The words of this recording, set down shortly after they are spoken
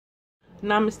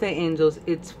Namaste, angels.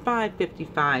 It's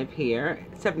 5:55 here,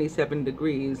 77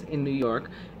 degrees in New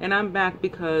York, and I'm back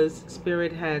because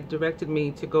Spirit had directed me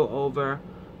to go over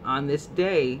on this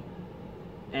day.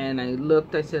 And I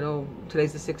looked, I said, oh,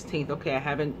 today's the 16th. Okay,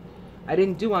 I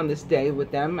didn't do on this day with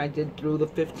them. I did through the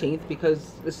 15th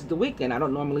because this is the weekend. I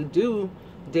don't normally do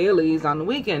dailies on the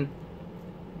weekend.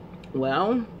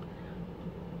 Well,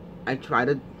 I try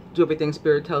to do everything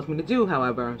Spirit tells me to do,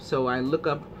 however. So I look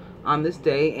up on this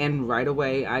day, and right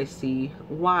away I see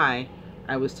why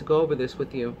I was to go over this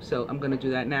with you. So I'm going to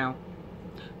do that now.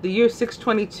 The year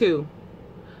 622,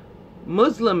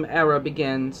 Muslim era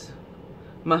begins.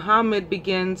 Muhammad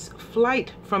begins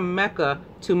flight from Mecca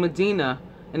to Medina,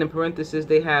 and in parentheses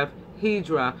they have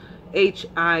Hijra,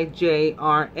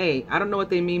 H-I-J-R-A. I don't know what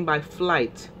they mean by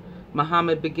flight.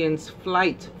 Muhammad begins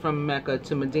flight from Mecca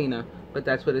to Medina, but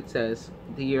that's what it says.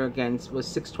 The year again was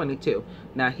 622.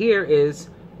 Now here is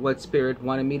what Spirit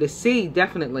wanted me to see,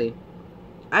 definitely.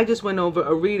 I just went over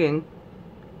a reading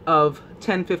of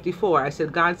 1054. I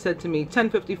said, God said to me,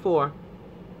 1054,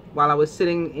 while I was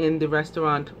sitting in the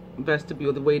restaurant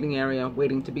vestibule, the waiting area,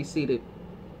 waiting to be seated.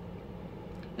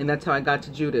 And that's how I got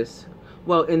to Judas.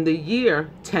 Well, in the year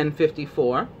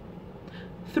 1054,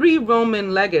 3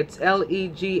 Roman legates,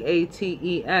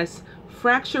 L-E-G-A-T-E-S,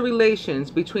 fracture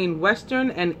relations between Western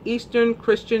and Eastern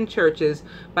Christian churches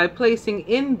by placing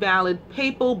invalid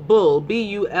papal bull,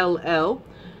 B-U-L-L,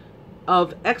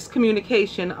 of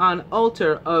excommunication on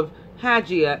altar of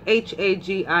Hagia,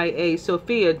 H-A-G-I-A,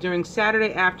 Sophia during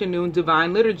Saturday afternoon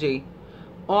divine liturgy,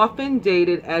 often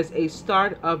dated as a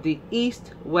start of the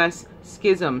East-West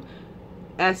Schism,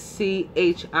 S-C-H-I-S-M.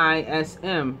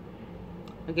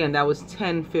 Again, that was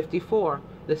 1054.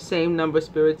 The same number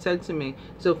Spirit said to me.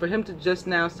 So for him to just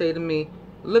now say to me,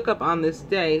 look up on this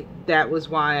day, that was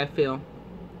why I feel.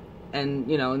 And,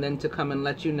 you know, and then to come and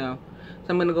let you know. So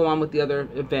I'm going to go on with the other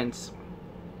events.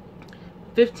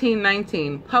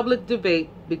 1519, public debate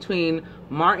between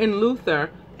Martin Luther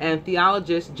and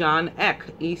theologist John Eck,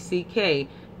 E-C-K,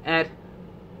 at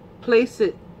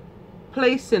Pleisenberg,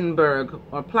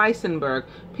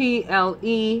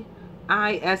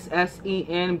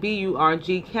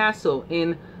 P-L-E-I-S-S-E-N-B-U-R-G Castle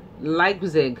in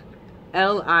Leipzig,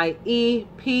 L-I-E-P-Z-I-G.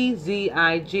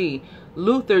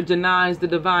 Luther denies the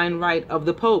divine right of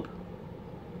the Pope.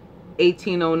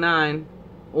 1809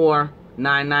 or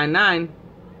 999.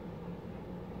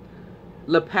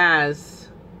 La Paz,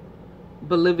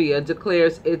 Bolivia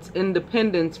declares its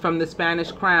independence from the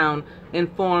Spanish crown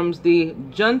and forms the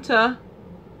Junta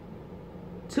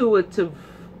Tuitiva,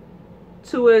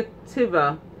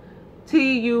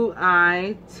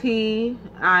 T-U-I-T-I-V-A,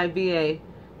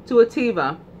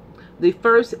 Tuitiva, the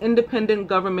first independent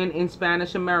government in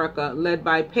Spanish America, led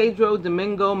by Pedro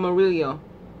Domingo Murillo,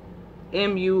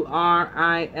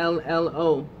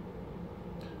 M-U-R-I-L-L-O.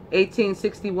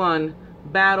 1861,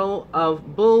 Battle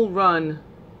of Bull Run.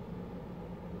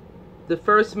 The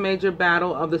first major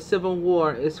battle of the Civil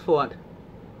War is fought.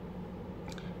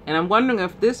 And I'm wondering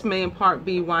if this may in part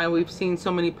be why we've seen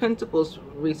so many pentacles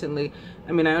recently.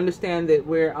 I mean, I understand that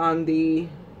we're on the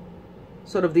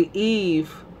sort of the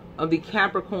eve of the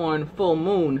Capricorn full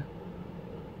moon.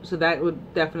 So that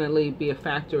would definitely be a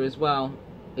factor as well,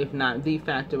 if not the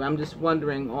factor. I'm just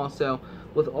wondering also,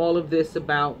 with all of this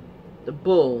about the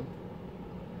bull.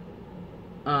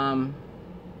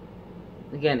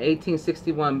 Again,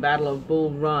 1861, Battle of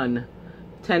Bull Run.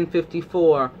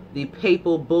 1054, the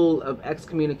papal bull of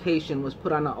excommunication was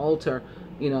put on the altar,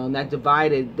 you know, and that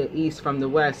divided the East from the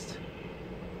West.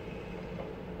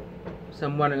 So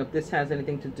I'm wondering if this has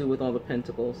anything to do with all the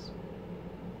pentacles.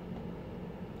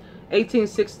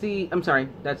 1860, I'm sorry,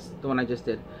 that's the one I just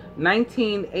did.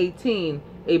 1918,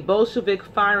 a Bolshevik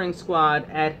firing squad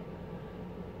at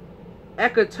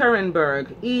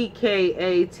Ekaterinburg,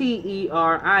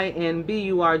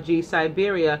 E-K-A-T-E-R-I-N-B-U-R-G,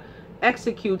 Siberia,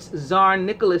 executes Tsar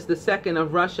Nicholas II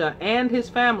of Russia and his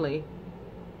family.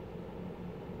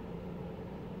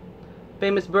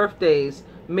 Famous birthdays: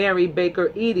 Mary Baker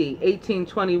Eddy,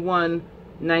 1821,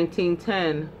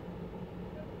 1910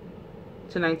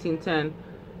 to 1910.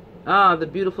 The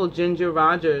beautiful Ginger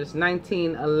Rogers,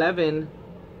 1911,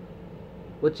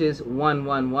 which is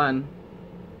 111,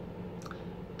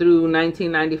 through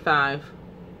 1995.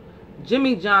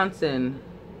 Jimmy Johnson,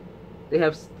 they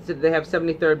have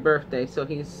 73rd birthday, so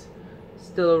he's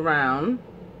still around,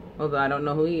 although I don't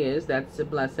know who he is. That's a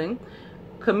blessing.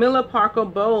 Camilla Parker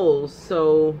Bowles,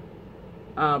 so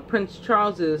Prince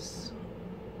Charles's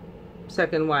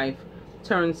second wife,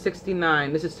 turns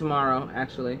 69. This is tomorrow,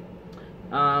 actually.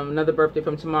 Another birthday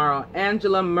from tomorrow.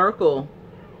 Angela Merkel,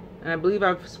 and I believe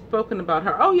I've spoken about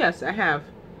her. Oh yes, I have.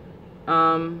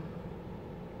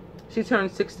 She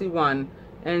turned 61,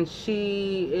 and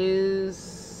she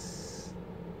is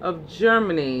of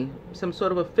Germany, some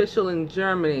sort of official in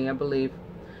Germany, I believe.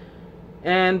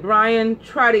 And Brian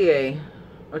Trottier,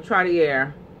 or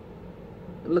Trottier,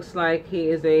 it looks like he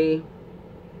is a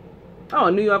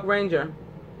New York Ranger.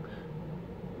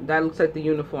 That looks like the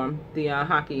uniform, the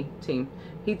hockey team.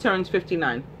 He turns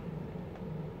 59.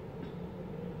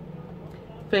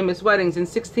 Famous weddings in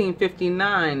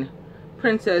 1659.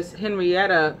 Princess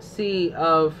Henrietta C.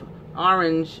 of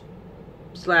Orange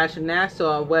 /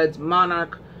 Nassau weds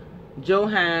monarch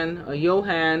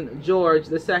Johann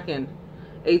George II.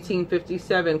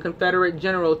 1857. Confederate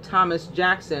General Thomas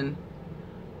Jackson,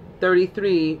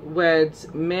 33, weds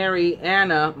Mary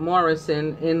Anna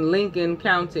Morrison in Lincoln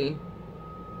County.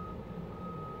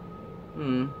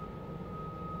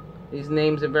 These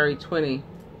names are very twinny.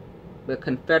 The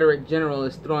Confederate General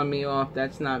is throwing me off.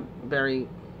 That's not very...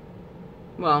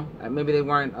 Well, maybe they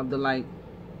weren't of the light.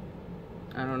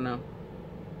 I don't know.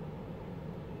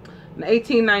 In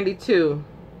 1892,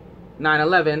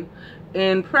 9/11,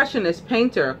 Impressionist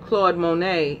painter Claude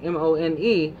Monet,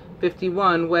 M-O-N-E,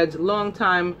 51, weds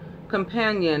longtime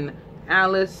companion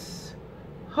Alice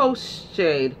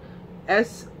Hochstede,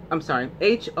 Hoschede.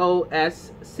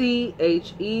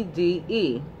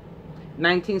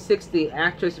 1960,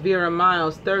 actress Vera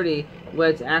Miles, 30,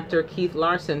 weds actor Keith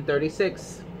Larson,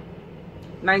 36.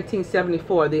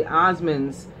 1974, the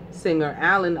Osmonds singer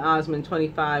Alan Osmond,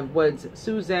 25, weds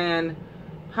Suzanne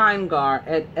Pinegar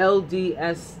at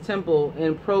LDS Temple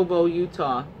in Provo,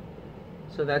 Utah.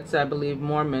 So that's, I believe,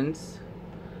 Mormons.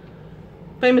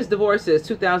 Famous divorces,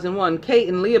 2001. Kate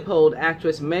and Leopold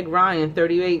actress Meg Ryan,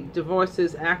 38,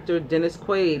 divorces actor Dennis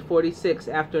Quaid, 46,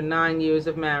 after 9 years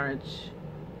of marriage.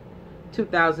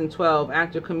 2012,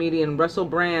 actor-comedian Russell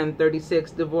Brand,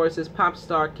 36, divorces pop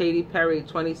star Katy Perry,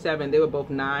 27. They were both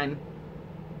 9.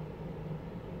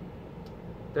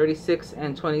 36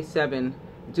 and 27,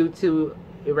 due to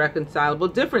irreconcilable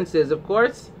differences, of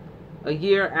course, a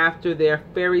year after their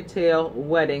fairy tale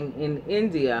wedding in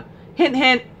India. Hint,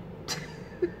 hint.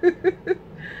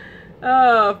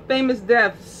 Famous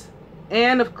deaths.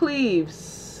 Anne of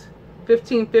Cleves,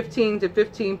 1515 to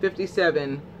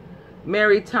 1557.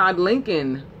 Mary Todd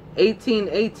Lincoln,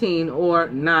 1818 or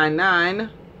 99.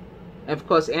 And of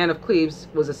course, Anne of Cleves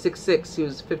was a 6'6". She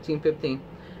was 1515.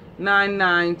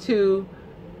 992.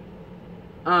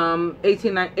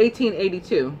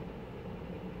 1882.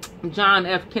 John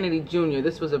F. Kennedy Jr.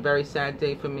 This was a very sad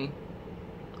day for me.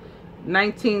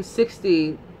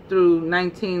 1960 through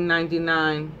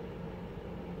 1999.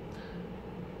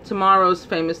 Tomorrow's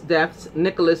famous deaths.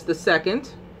 Nicholas II.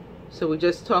 So we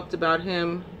just talked about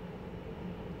him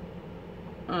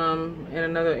in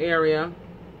another area.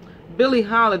 Billie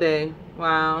Holiday.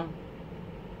 Wow.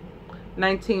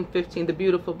 1915. The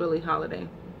beautiful Billie Holiday.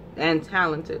 And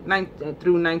talented.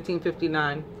 Through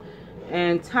 1959.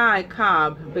 And Ty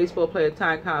Cobb, baseball player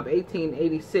Ty Cobb,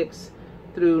 1886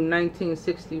 through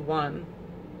 1961.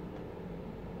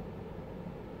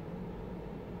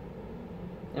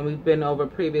 And we've been over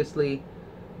previously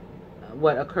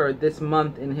what occurred this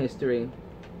month in history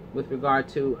with regard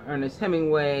to Ernest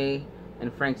Hemingway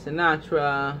and Frank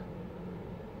Sinatra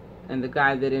and the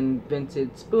guy that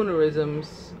invented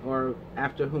spoonerisms, or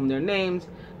after whom they're named,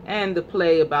 and the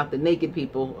play about the naked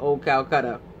people, Old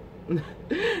Calcutta.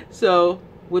 So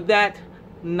with that,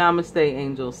 namaste,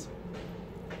 angels.